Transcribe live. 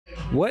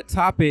What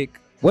topic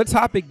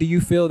do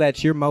you feel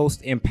that you're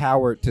most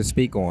empowered to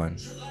speak on?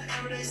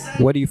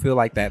 What do you feel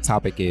like that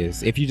topic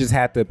is? If you just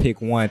had to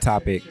pick one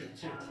topic,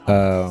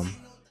 I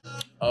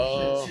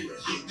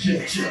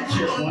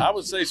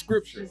would say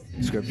scripture.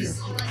 Scripture.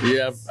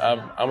 Yeah,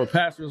 I'm a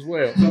pastor as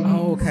well.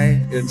 Oh,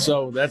 okay. And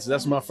so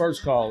that's my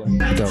first calling.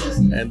 Dope.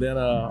 And then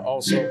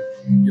also,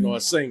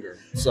 a singer.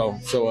 So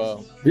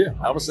yeah,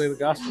 I would say the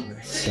gospel.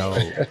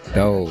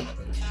 Dope.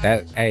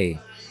 Hey,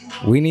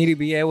 we need to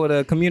be able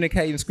to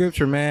communicate in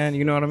scripture, man.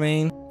 You know what I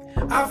mean?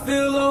 I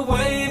feel a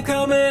wave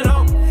coming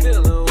on.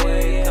 Feel a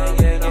wave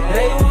coming on.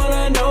 They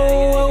wanna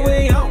know what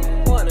we on.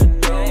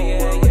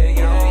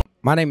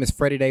 My name is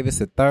Freddie Davis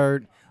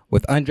III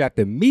with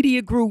Undrafted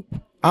Media Group.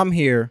 I'm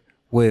here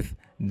with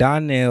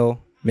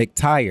Donnell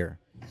McTyer.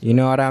 You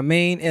know what I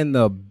mean? In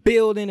the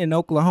building in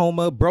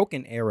Oklahoma,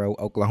 Broken Arrow,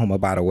 Oklahoma,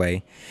 by the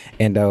way.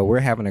 And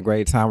we're having a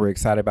great time. We're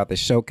excited about the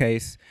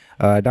showcase.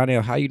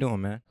 Donnell, how you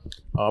doing, man?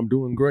 I'm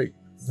doing great.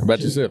 How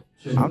about yourself?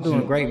 I'm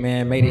doing great,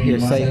 man. Made it here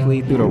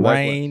safely through the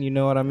rain. You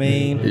know what I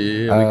mean?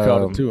 Yeah, we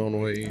caught it too on the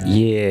way in.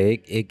 Yeah,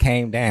 it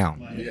came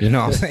down. You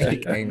know what I'm saying?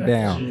 It came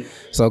down.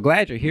 So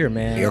glad you're here,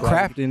 man. You're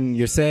crafting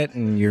your set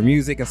and your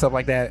music and stuff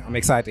like that. I'm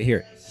excited to hear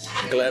it.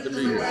 Glad to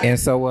be here. And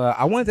so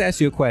I wanted to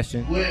ask you a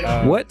question.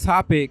 What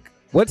topic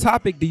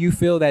do you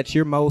feel that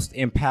you're most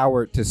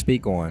empowered to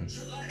speak on?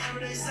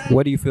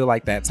 What do you feel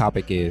like that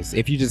topic is?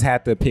 If you just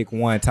had to pick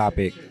one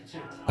topic,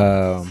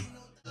 I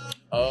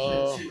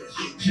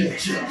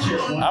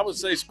would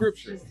say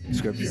scripture.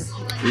 Scripture.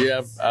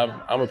 Yeah,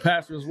 I'm a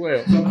pastor as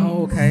well.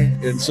 Oh, okay.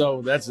 And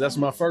so that's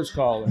my first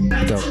calling.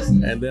 Dope.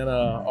 And then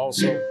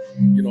also,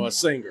 a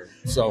singer.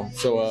 So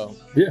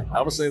yeah,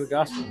 I would say the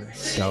gospel.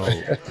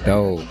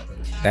 Dope.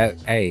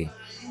 Hey,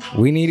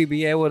 we need to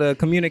be able to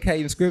communicate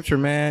in scripture,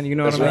 man. You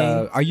know what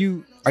I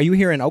mean? Are you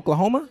here in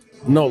Oklahoma?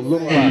 No,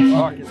 Little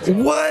Rock, Arkansas.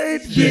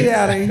 What? Get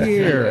out of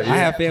here. I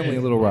have family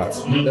in Little Rock.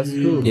 That's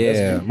cool. Yeah,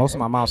 That's cool. most of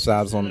my mom's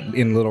side is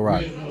in Little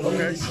Rock.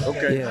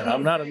 Okay. Yeah.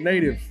 I'm not a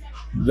native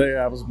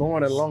there. I was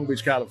born in Long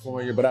Beach,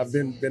 California, but I've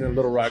been in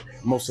Little Rock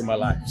most of my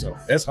life, so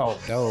that's home.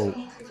 Dope.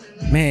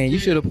 Man, you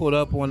should have pulled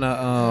up on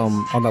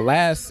the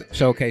last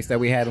showcase that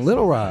we had in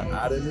Little Rock.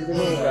 I didn't even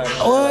know about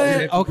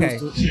it. What? Okay.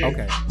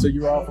 So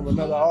you all from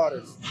another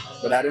artist,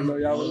 but I didn't know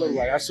y'all were Little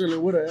Rock. I surely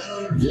would have.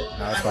 Yeah.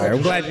 That's fine.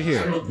 I'm glad you're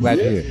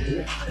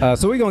here.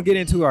 So we're gonna get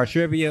into our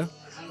trivia,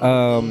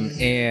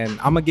 and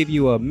I'm gonna give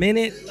you a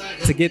minute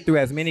to get through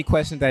as many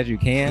questions as you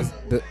can.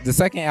 The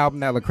second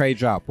album that Lecrae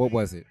dropped, what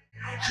was it?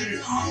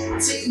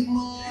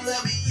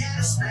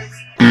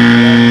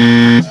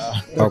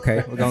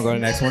 Okay, we're gonna go to the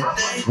next one.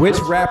 Which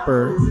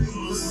rapper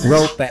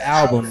wrote the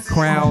album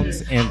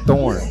Crowns and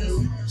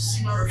Thorns?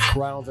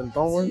 Crowns and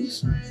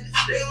Thorns?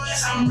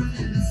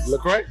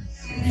 Lecrae?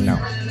 No.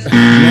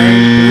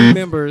 Name 3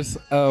 members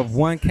of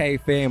 1K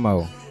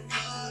Famo.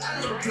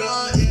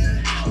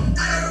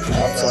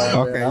 I'm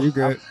sorry, Okay, man. you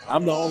good.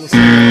 I'm the only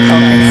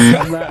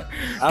singer.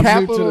 I'm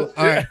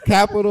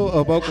Capital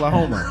of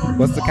Oklahoma.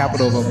 What's the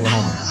capital of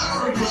Oklahoma?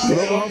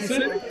 Oklahoma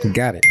City?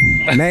 Got it.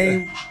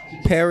 Name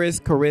Paris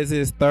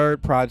Cariz's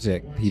 3rd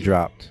project he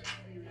dropped.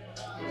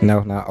 No,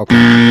 okay.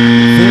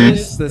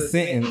 Finish the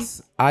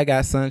sentence. I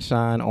got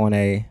sunshine on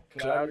a.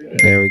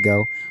 There we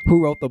go.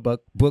 Who wrote the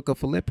book of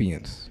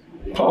Philippians?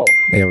 Paul.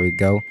 There we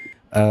go.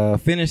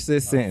 Finish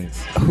this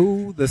sentence.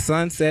 Who the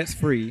sun sets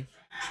free.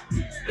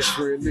 It's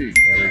free indeed.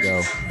 There we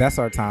go. That's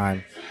our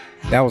time.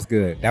 That was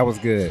good.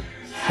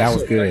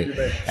 Thank you,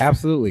 man.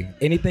 Absolutely.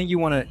 Anything you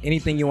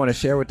wanna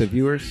share with the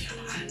viewers?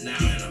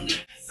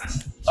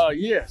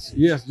 Yes.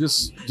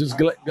 Just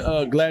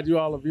glad you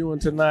all are viewing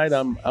tonight.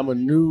 I'm a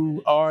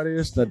new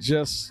artist. I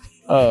just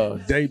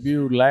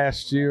debuted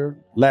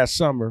last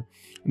summer,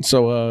 and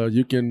so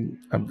you can.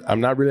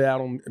 I'm not really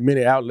out on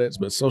many outlets,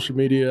 but social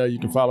media. You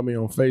can follow me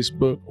on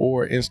Facebook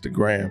or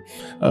Instagram,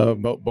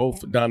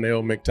 both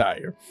Donnell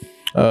McTyer.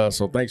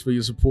 So thanks for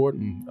your support,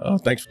 and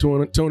thanks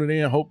for tuning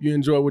in. Hope you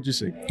enjoy what you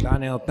see.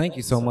 Donnell, thank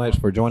you so much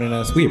for joining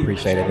us. We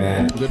appreciate it,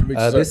 man. Good to meet you,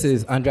 sir. This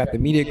is Undrafted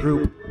Media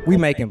Group. We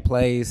making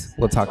plays.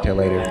 We'll talk to you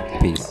later.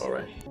 Peace. All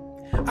right.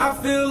 I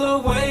feel a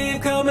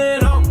wave coming